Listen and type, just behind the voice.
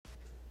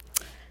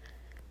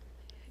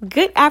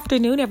Good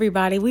afternoon,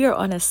 everybody. We are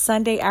on a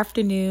Sunday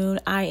afternoon.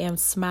 I am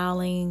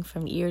smiling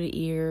from ear to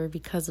ear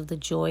because of the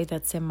joy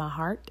that's in my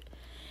heart.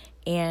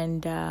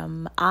 And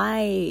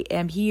I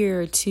am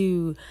here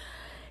to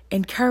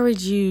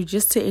encourage you,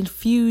 just to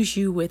infuse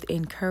you with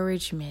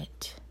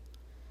encouragement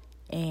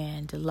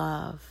and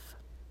love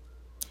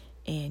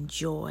and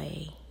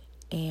joy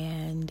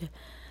and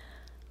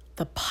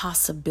the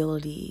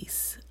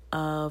possibilities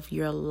of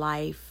your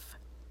life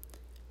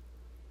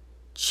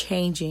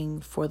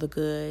changing for the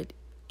good.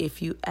 If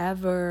you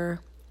ever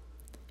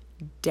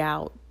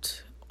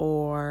doubt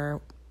or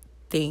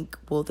think,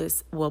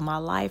 will my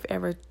life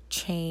ever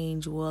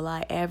change? Will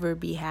I ever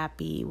be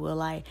happy?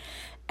 Will I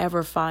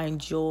ever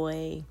find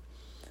joy?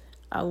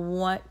 I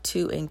want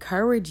to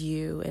encourage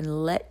you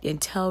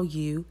and tell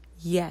you,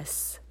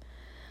 yes,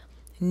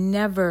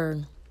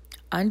 never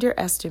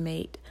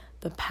underestimate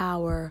the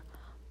power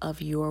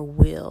of your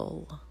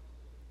will.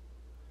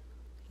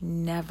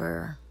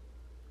 Never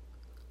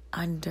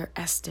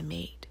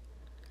underestimate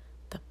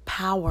the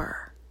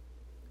power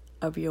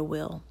of your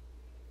will.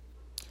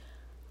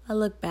 I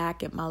look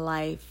back at my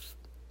life,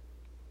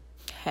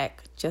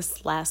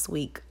 just last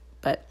week,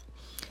 but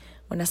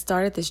when I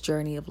started this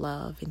journey of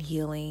love and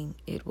healing,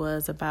 it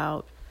was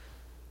about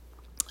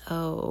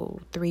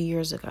 3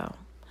 years ago.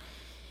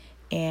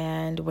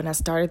 And when I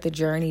started the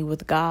journey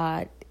with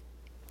God,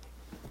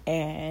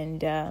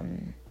 and I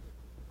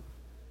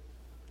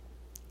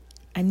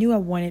knew I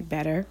wanted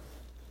better.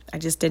 I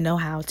just didn't know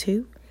how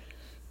to.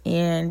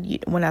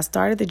 And when I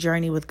started the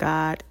journey with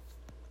God,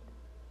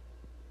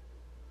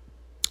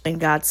 and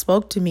God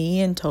spoke to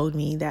me and told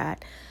me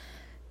that,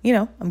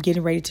 I'm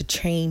getting ready to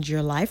change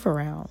your life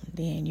around,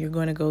 and you're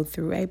going to go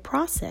through a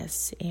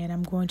process, and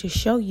I'm going to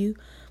show you,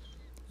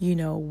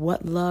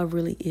 what love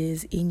really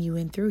is in you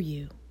and through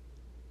you.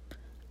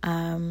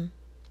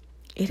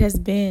 It has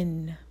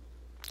been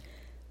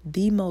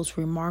the most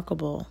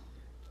remarkable,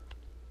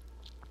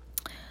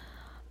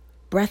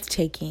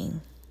 breathtaking,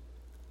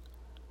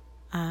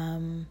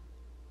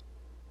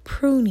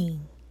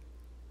 pruning,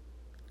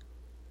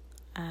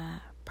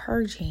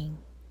 purging,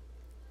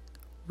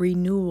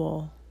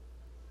 renewal,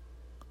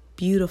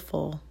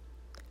 beautiful,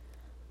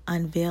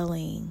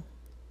 unveiling,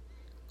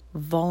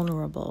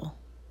 vulnerable,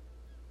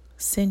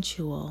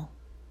 sensual,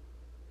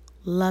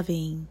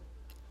 loving,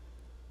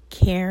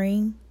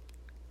 caring,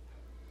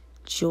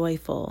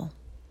 joyful,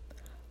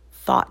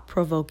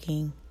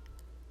 thought-provoking,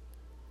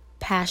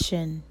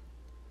 passion,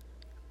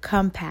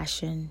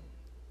 compassion.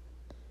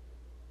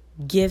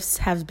 Gifts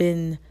have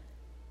been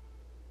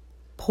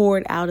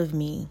poured out of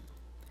me.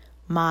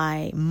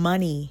 My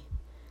money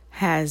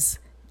has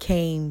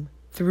came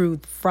through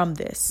from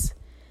this.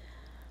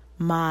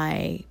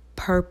 My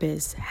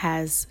purpose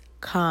has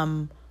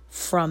come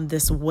from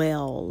this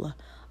well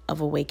of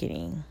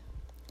awakening.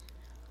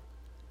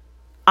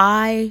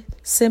 I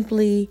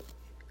simply,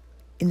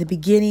 in the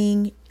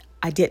beginning,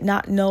 I did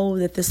not know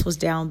that this was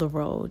down the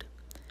road.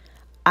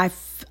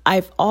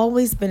 I've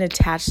always been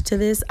attached to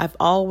this. I've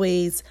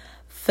always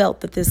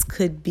felt that this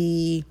could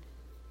be,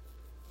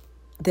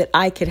 that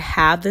I could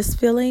have this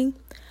feeling.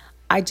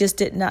 I just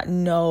did not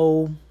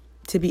know,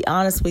 to be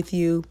honest with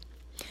you.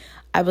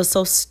 I was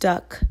so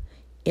stuck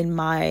in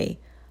my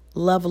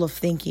level of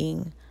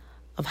thinking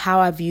of how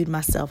I viewed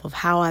myself, of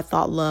how I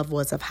thought love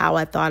was, of how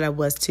I thought I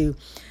was to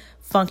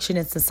function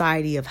in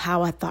society, of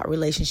how I thought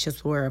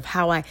relationships were, of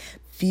how I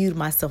viewed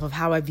myself, of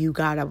how I view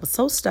God. I was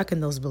so stuck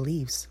in those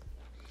beliefs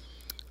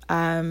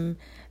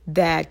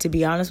that, to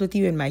be honest with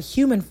you, in my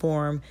human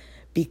form,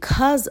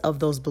 because of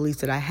those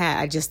beliefs that I had,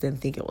 I just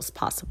didn't think it was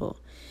possible.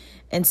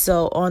 And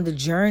so on the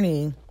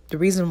journey, the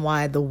reason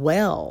why the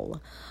well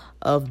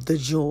of the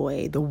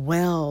joy, the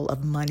well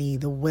of money,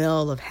 the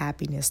well of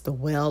happiness, the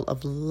well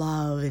of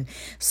love and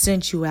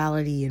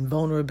sensuality and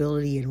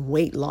vulnerability and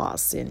weight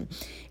loss and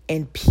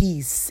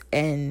peace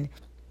and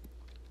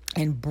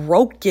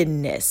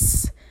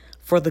brokenness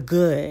for the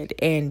good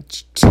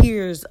and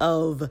tears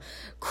of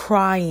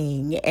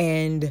crying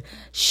and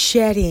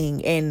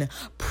shedding and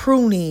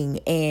pruning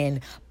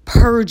and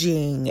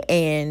purging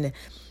and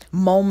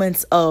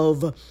moments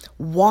of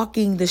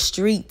walking the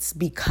streets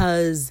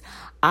because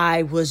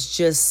I was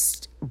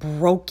just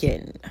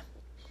broken.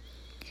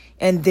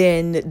 And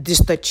then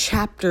just the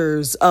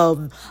chapters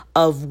of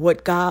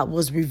what God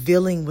was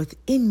revealing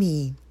within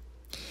me,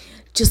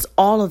 just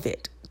all of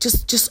it,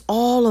 just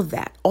all of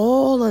that,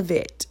 all of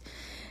it.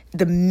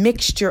 The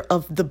mixture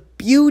of the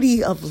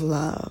beauty of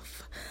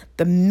love,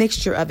 the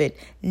mixture of it.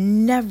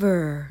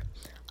 Never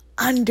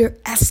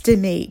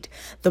underestimate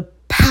the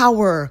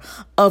power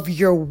of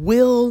your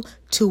will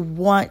to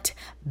want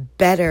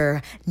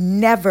better.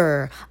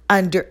 Never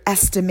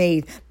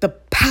underestimate the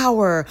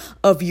power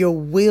of your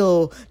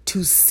will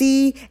to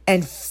see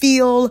and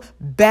feel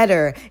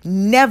better.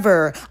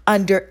 Never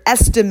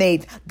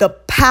underestimate the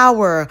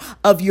power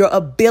of your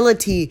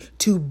ability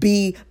to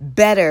be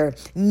better.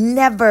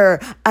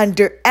 Never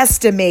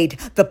underestimate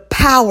the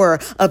power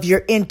of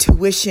your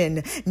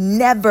intuition.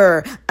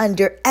 Never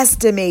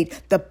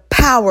underestimate the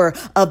power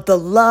of the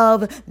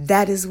love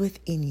that is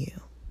within you.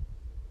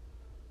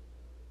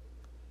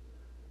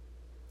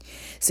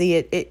 See,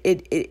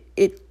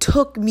 it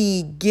took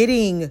me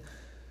getting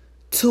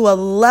to a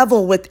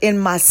level within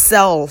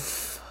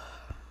myself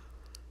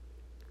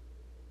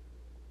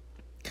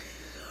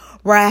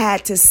where I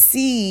had to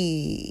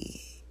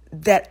see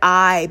that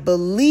I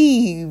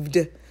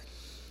believed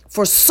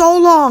for so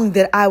long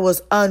that I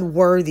was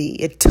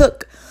unworthy. It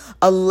took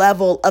a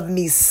level of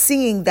me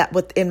seeing that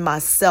within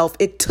myself.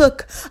 It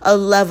took a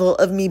level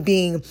of me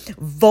being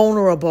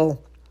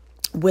vulnerable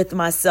with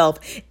myself.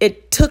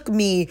 It took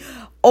me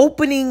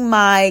opening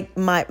my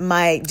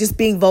just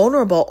being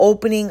vulnerable,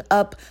 opening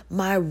up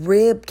my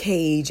rib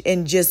cage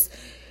and just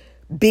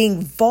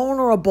being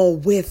vulnerable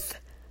with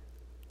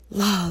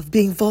love,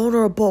 being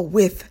vulnerable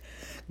with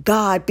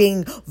God,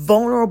 being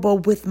vulnerable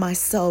with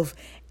myself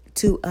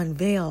to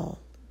unveil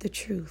the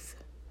truth.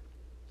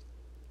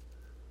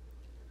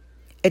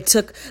 It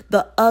took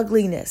the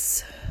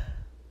ugliness.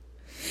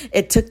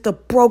 It took the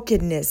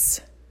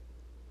brokenness.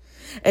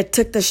 It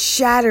took the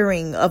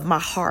shattering of my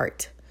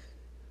heart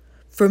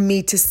for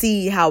me to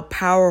see how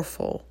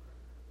powerful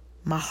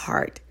my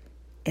heart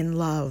in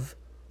love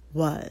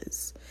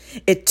was.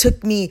 It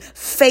took me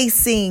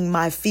facing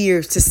my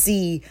fears to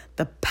see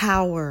the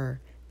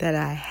power that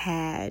I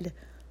had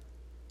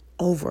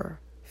over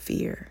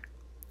fear.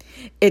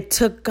 It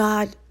took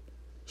God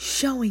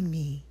showing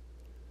me.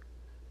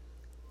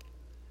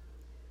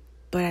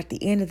 But at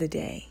the end of the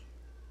day,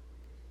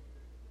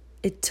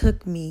 it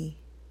took me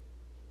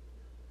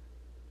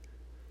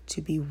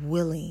to be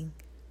willing.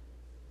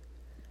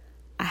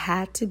 I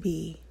had to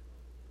be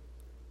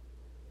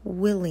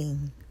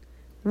willing,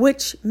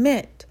 which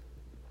meant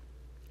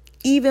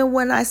even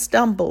when I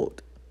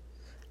stumbled,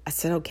 I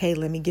said, okay,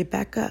 let me get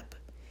back up.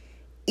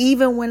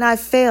 Even when I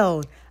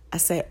failed, I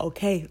said,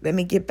 okay, let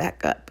me get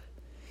back up.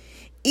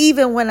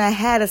 Even when I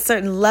had a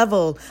certain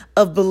level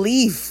of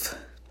belief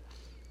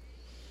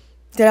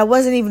that I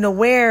wasn't even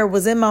aware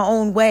was in my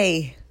own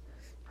way.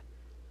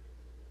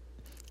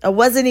 I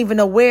wasn't even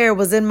aware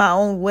was in my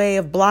own way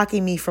of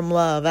blocking me from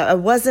love. I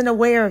wasn't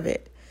aware of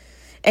it.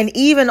 And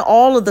even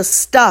all of the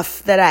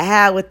stuff that I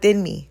had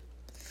within me,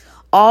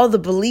 all the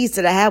beliefs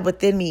that I had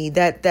within me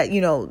that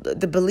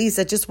the beliefs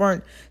that just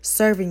weren't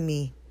serving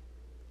me,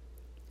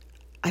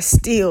 I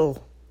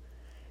still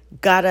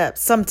got up.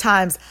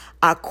 Sometimes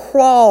I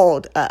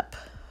crawled up.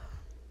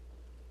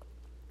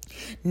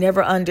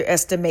 Never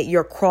underestimate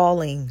your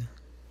crawling.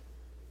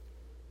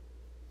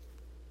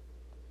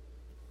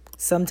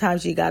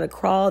 Sometimes you got to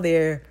crawl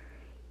there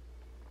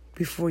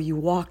before you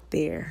walk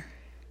there.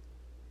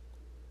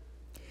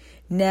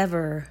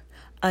 Never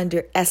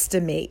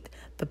underestimate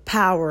the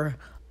power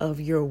of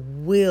your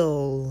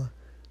will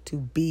to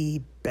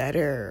be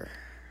better.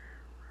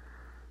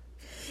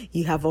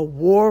 You have a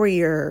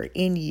warrior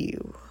in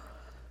you.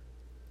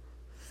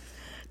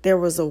 There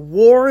was a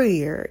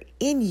warrior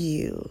in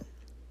you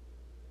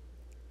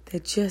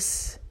that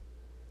just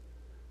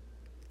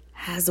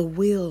has a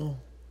will.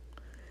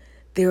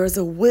 There is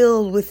a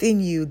will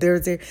within you.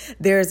 There's a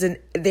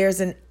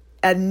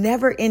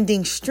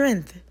never-ending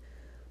strength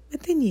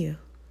within you.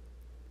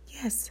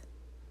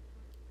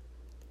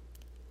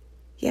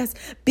 Yes,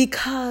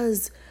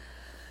 because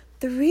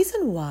the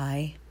reason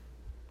why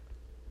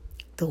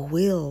the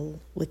will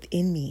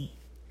within me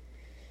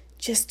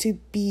just to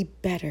be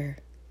better,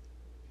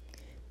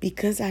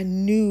 because I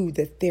knew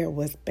that there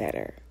was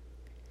better.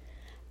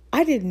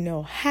 I didn't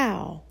know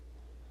how.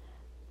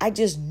 I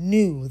just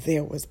knew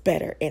there was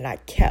better, and I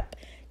kept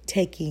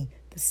taking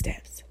the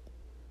steps.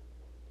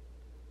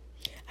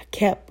 I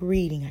kept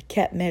reading. I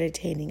kept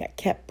meditating. I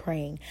kept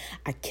praying.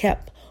 I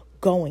kept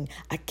going.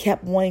 I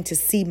kept wanting to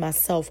see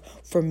myself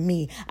for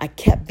me. I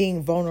kept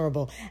being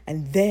vulnerable.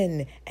 And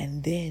then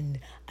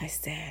I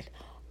said,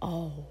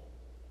 oh,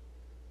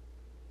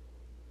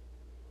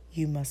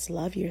 you must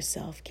love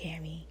yourself,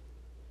 Cammie,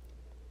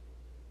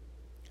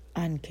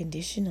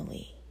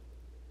 unconditionally.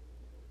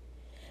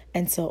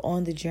 And so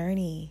on the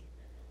journey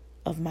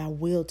of my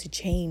will to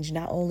change,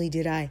 not only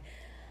did I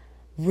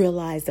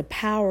realize the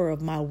power of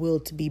my will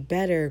to be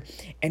better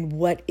and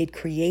what it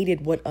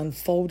created, what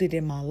unfolded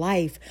in my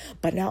life,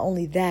 but not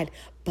only that,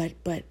 but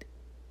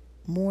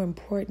more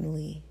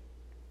importantly,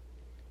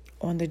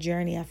 on the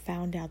journey, I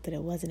found out that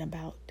it wasn't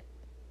about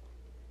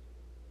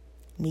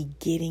me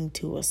getting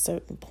to a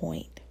certain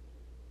point,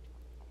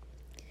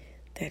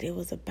 that it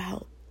was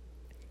about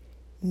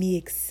me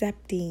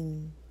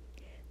accepting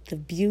the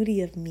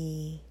beauty of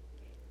me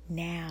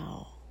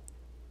now,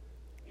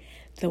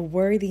 the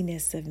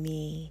worthiness of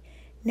me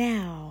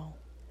now,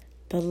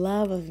 the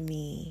love of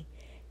me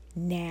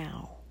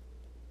now.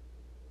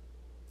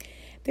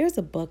 There's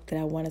a book that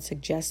I want to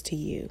suggest to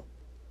you,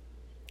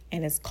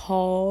 and it's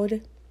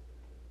called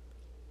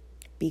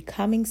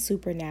Becoming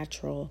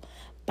Supernatural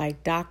by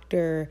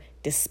Dr.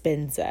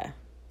 Dispenza,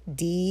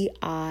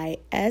 Dispenza.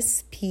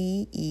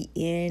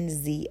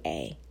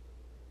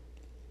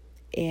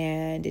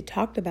 And it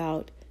talked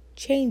about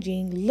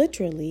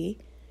literally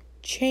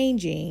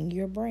changing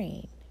your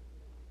brain.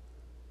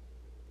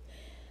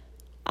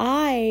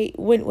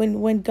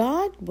 When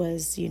God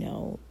was,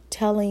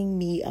 telling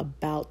me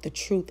about the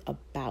truth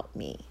about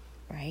me,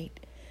 right?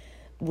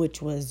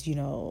 which was,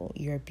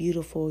 you're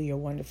beautiful, you're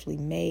wonderfully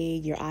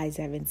made, your eyes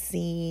haven't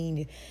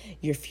seen,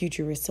 your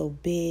future is so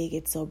big,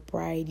 it's so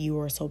bright, you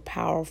are so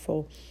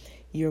powerful,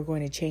 you're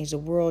going to change the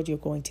world, you're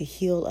going to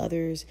heal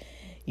others,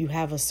 you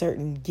have a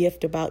certain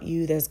gift about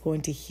you that's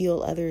going to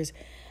heal others.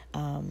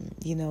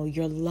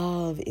 Your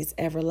love is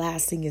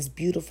everlasting, it's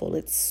beautiful,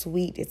 it's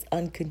sweet, it's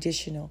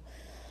unconditional.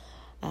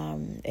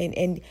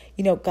 And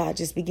God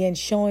just began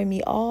showing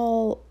me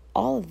all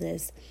of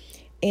this.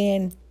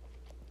 And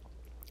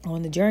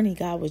on the journey,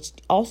 God was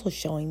also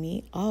showing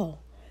me,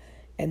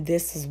 and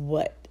this is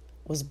what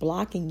was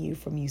blocking you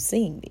from you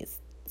seeing these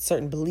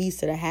certain beliefs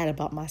that I had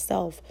about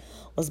myself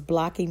was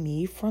blocking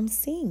me from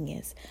seeing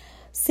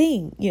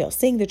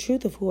the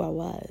truth of who I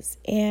was.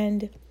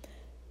 And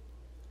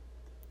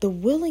the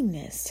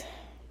willingness,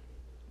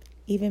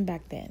 even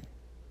back then,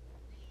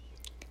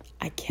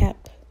 I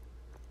kept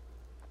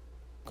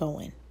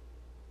going.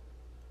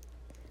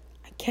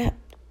 I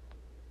kept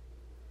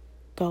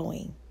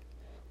going.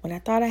 When I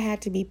thought I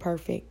had to be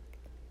perfect,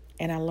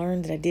 and I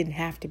learned that I didn't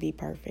have to be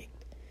perfect,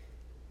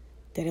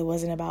 that it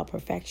wasn't about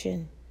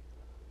perfection.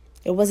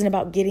 It wasn't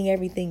about getting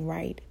everything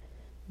right,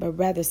 but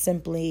rather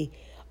simply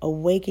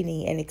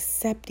awakening and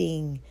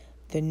accepting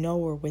the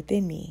knower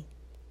within me.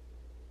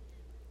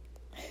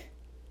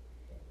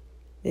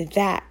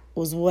 That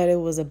was what it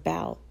was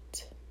about.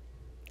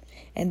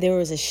 And there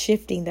was a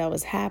shifting that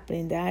was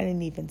happening that I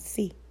didn't even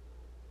see.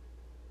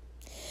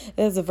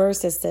 There's a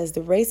verse that says,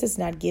 the race is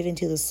not given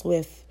to the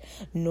swift,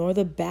 nor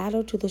the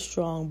battle to the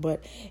strong,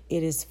 but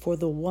it is for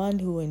the one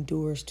who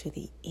endures to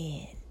the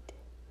end.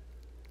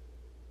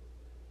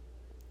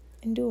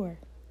 Endure.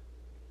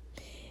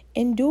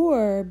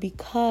 Endure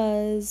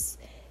because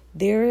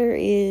there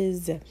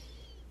is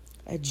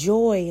a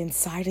joy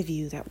inside of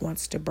you that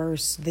wants to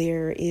burst.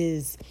 There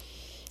is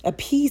a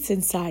peace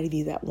inside of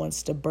you that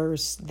wants to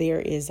burst.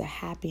 There is a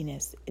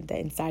happiness that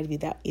inside of you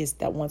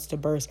that wants to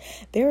burst.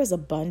 There is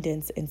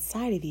abundance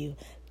inside of you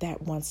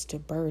that wants to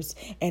burst.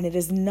 And it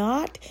is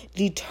not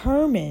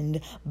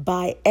determined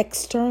by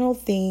external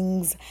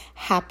things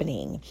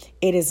happening.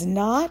 It is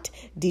not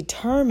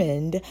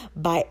determined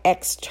by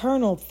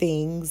external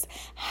things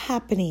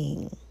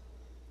happening.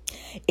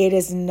 It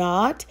is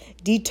not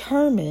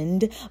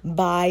determined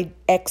by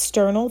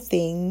external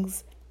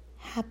things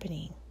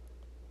happening.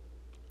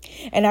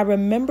 And I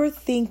remember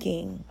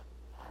thinking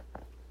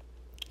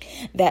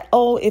that,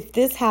 if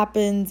this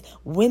happens,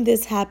 when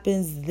this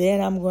happens,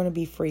 then I'm going to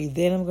be free.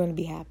 Then I'm going to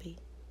be happy.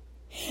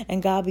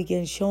 And God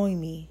began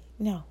showing me,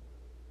 no.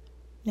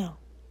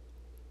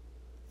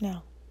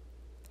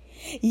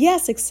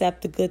 Yes,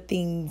 accept the good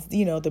things,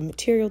 the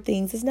material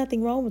things. There's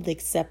nothing wrong with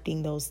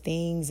accepting those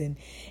things and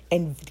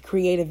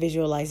create a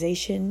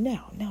visualization. No.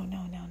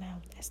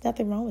 There's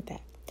nothing wrong with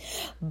that.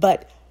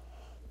 But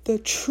the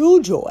true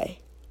joy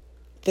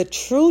is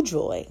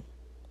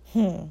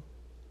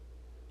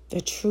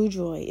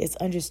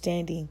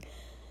understanding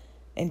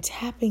and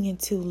tapping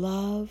into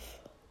love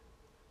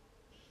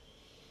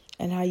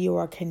and how you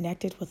are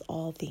connected with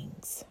all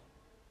things.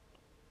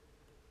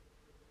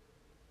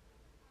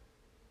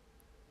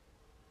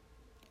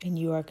 And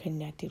you are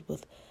connected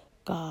with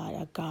God,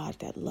 a God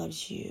that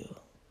loves you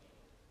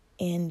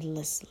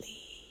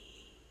endlessly.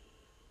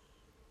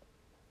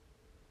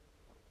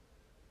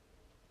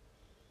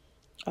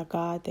 A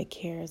God that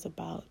cares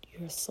about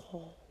your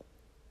soul.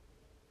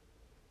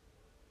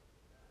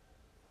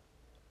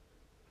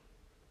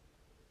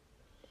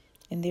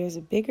 And there's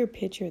a bigger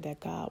picture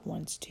that God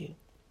wants to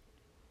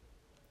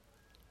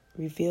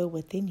reveal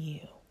within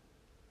you.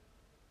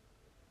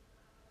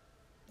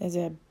 There's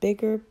a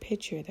bigger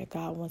picture that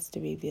God wants to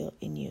reveal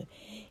in you.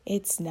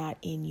 It's not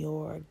in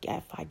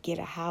if I get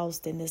a house,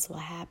 then this will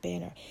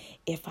happen. Or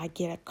if I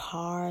get a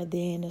car,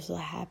 then this will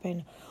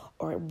happen.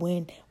 Or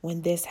when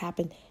this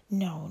happens.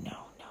 No.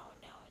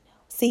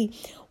 See,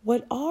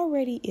 what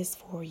already is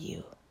for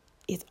you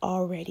is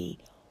already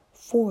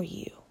for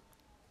you.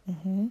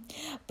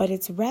 But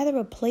it's rather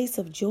a place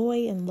of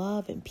joy and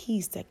love and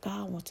peace that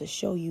God wants to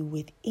show you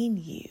within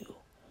you.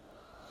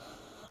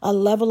 A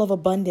level of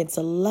abundance,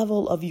 a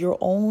level of your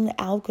own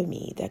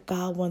alchemy that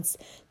God wants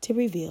to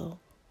reveal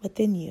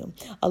within you.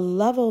 A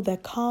level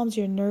that calms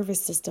your nervous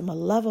system, a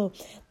level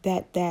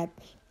that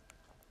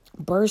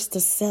bursts the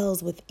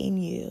cells within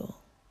you.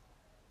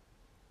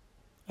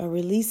 A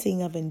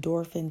releasing of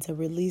endorphins, a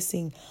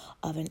releasing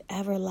of an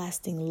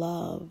everlasting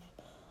love,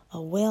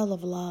 a well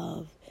of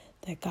love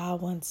that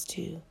God wants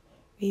to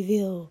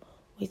reveal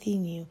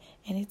within you.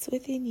 And it's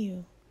within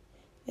you.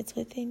 It's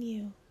within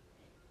you.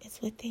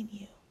 It's within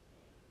you.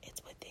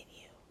 It's within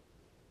you.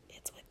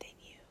 It's within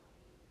you.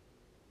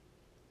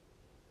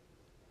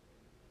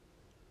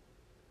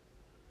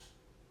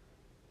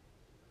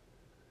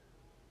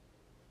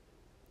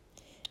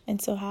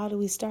 And so how do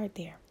we start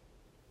there?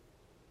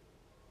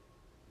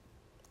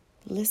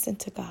 Listen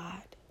to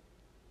God.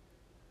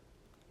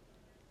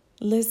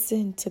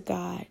 Listen to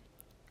God.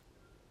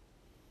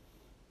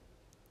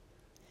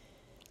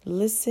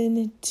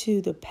 Listen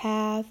to the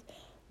path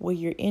where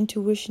your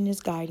intuition is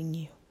guiding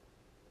you.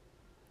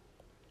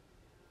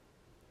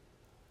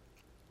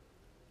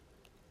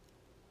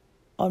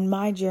 On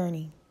my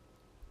journey,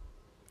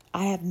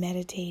 I have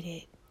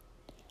meditated.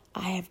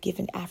 I have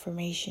given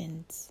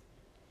affirmations.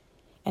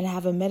 And I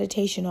have a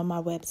meditation on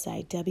my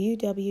website,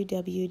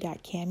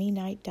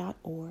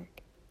 www.cammyknight.org.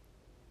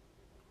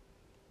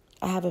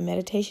 I have a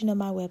meditation on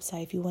my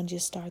website if you want to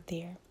just start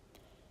there.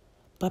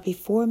 But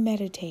before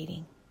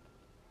meditating,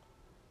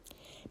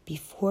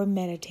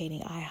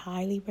 I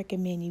highly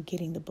recommend you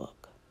getting the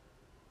book.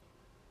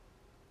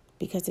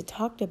 Because it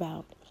talked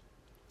about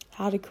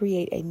how to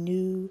create a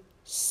new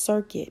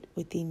circuit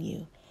within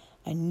you,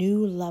 a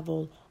new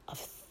level of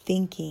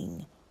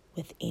thinking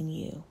within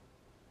you.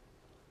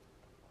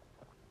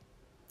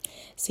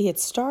 See, it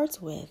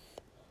starts with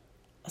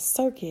a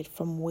circuit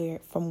from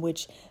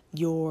which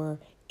your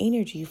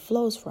energy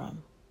flows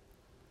from.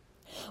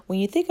 When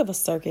you think of a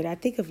circuit, I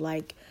think of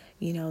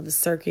the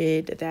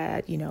circuit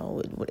that,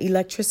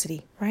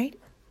 electricity, right?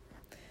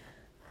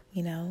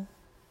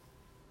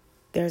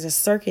 There's a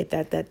circuit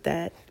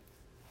that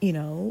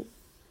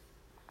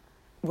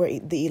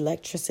where the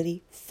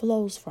electricity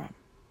flows from,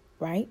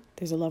 right?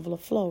 There's a level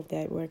of flow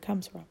where it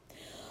comes from.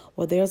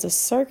 Well, there's a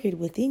circuit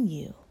within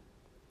you,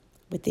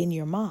 within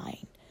your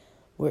mind,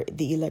 where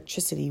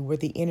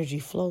the energy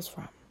flows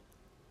from,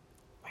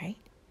 right?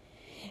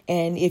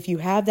 And if you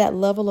have that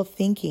level of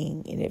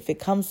thinking, and if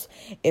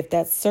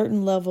that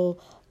certain level,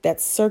 that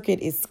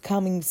circuit is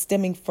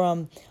stemming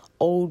from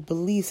old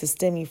beliefs, it's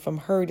stemming from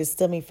hurt, it's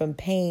stemming from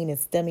pain,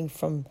 it's stemming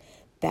from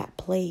that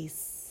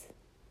place.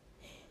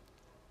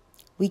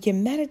 We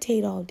can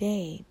meditate all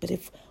day, but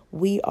if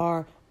we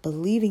are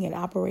believing and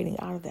operating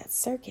out of that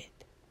circuit,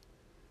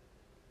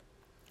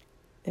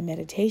 the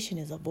meditation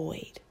is a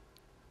void.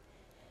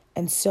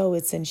 And so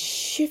it's in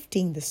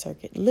shifting the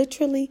circuit,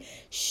 literally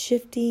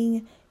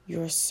shifting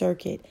your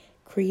circuit,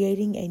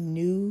 creating a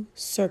new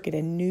circuit,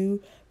 a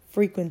new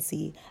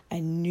frequency, a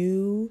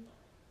new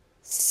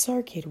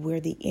circuit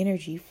where the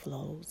energy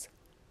flows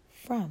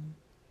from.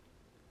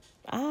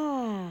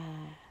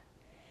 And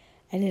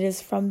it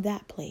is from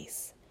that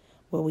place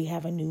where we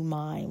have a new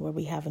mind, where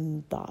we have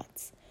new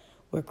thoughts,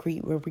 where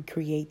we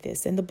create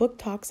this. And the book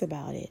talks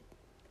about it.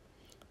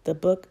 The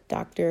book,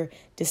 Dr.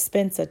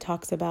 Dispenza,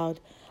 talks about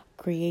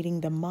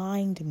creating the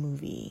mind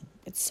movie.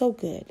 It's so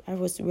good. I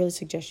would really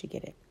suggest you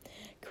get it.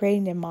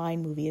 Creating the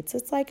mind movie.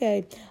 It's like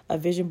a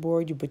vision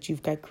board, but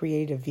you've got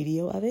created a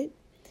video of it.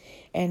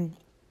 And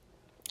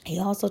he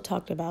also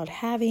talked about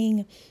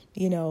having,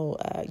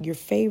 your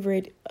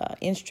favorite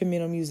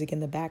instrumental music in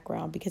the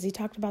background, because he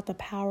talked about the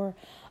power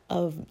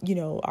of,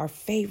 our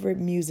favorite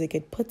music.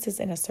 It puts us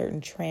in a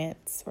certain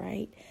trance,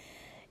 right?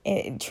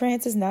 And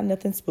trance is not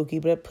nothing spooky,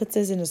 but it puts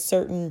us in a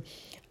certain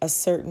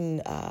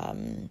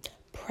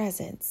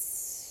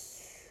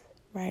presence,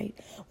 right?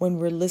 When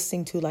we're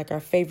listening to like our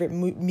favorite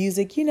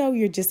music,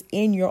 you're just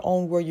in your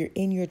own world, you're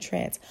in your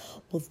trance.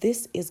 Well,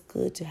 this is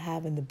good to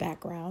have in the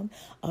background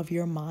of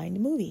your mind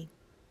movie.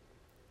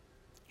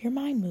 Your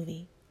mind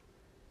movie.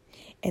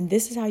 And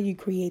this is how you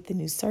create the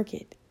new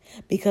circuit.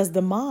 Because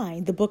the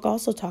mind, the book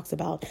also talks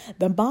about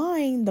the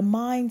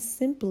mind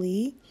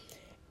simply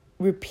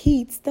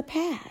repeats the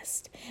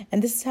past.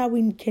 And this is how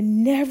we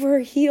can never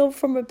heal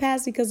from a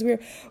past, because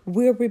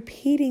we're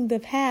repeating the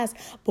past.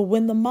 But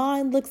when the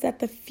mind looks at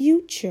the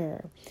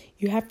future,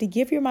 you have to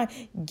give your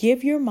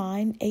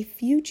mind a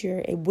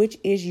future, which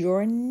is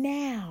your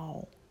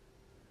now.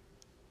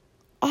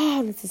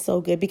 Oh, this is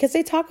so good, because he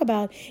also talked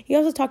about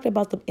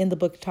in the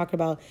book, they talk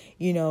about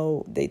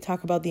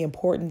the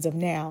importance of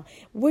now,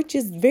 which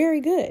is very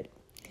good.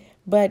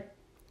 But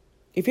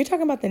if you're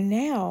talking about the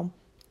now,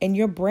 and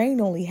your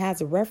brain only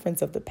has a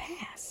reference of the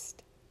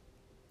past,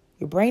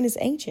 your brain is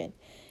ancient.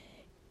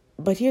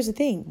 But here's the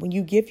thing. When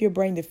you give your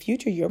brain the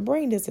future, your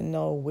brain doesn't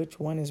know which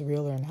one is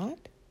real or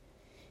not.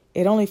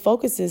 It only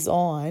focuses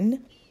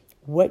on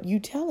what you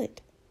tell it.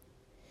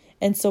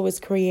 And so it's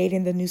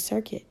creating the new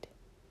circuit.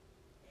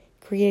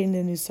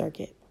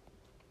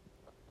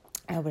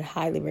 I would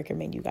highly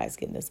recommend you guys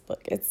getting this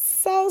book. It's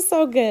so,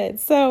 so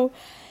good. So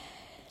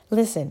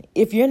listen,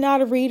 if you're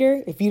not a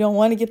reader, if you don't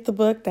want to get the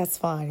book, that's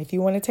fine. If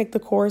you want to take the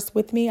course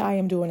with me, I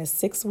am doing a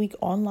 6-week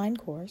online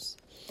course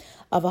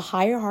of a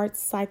Higher Heart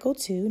Cycle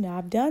 2. Now,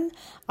 I've done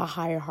a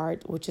Higher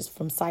Heart, which is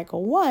from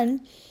Cycle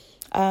 1,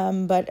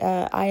 but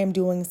I am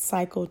doing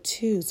Cycle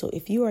 2. So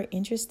if you are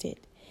interested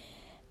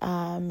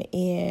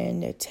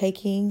in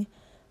taking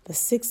the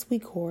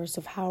 6-week course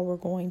of how we're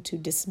going to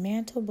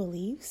dismantle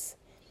beliefs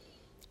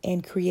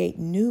and create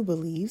new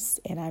beliefs,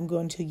 and I'm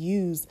going to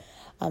use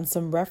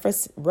some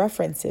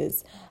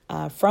references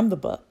from the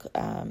book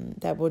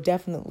that will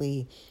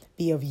definitely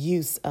be of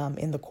use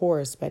in the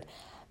course. But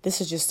this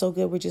is just so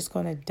good. We're just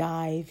going to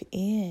dive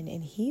in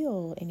and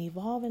heal and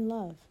evolve in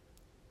love,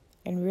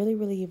 and really,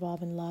 really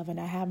evolve in love. And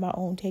I have my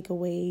own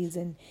takeaways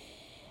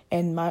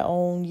and my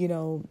own,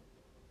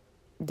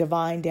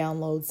 divine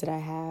downloads that I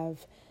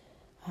have.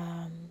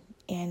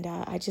 And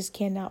I just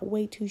cannot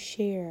wait to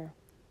share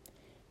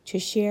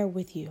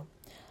with you.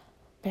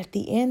 But at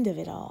the end of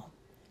it all,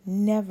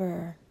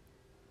 never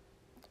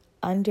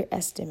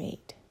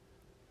underestimate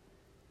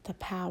the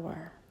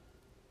power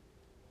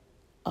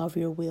of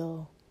your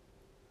will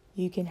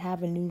You can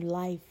have a new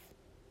life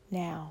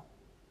now.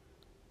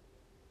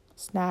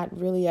 It's not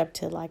really up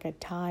to like a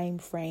time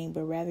frame,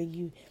 but rather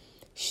you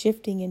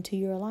shifting into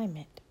your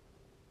alignment.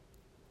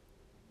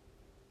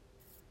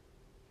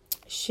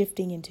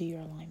 Shifting into your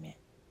alignment.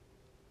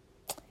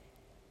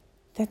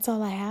 That's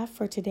all I have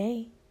for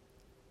today.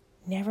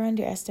 Never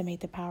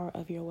underestimate the power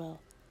of your will.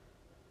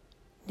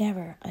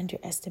 Never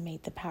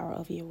underestimate the power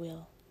of your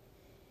will.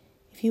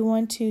 If you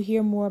want to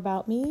hear more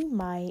about me,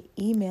 my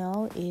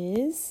email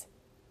is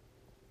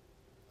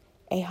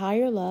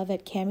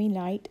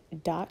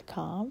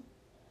ahigherlove@cammyknight.com.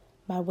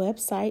 My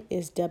website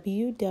is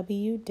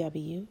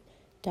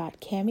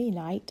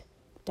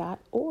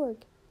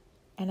www.cammyknight.org.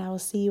 And I will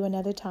see you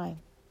another time.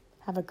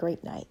 Have a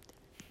great night.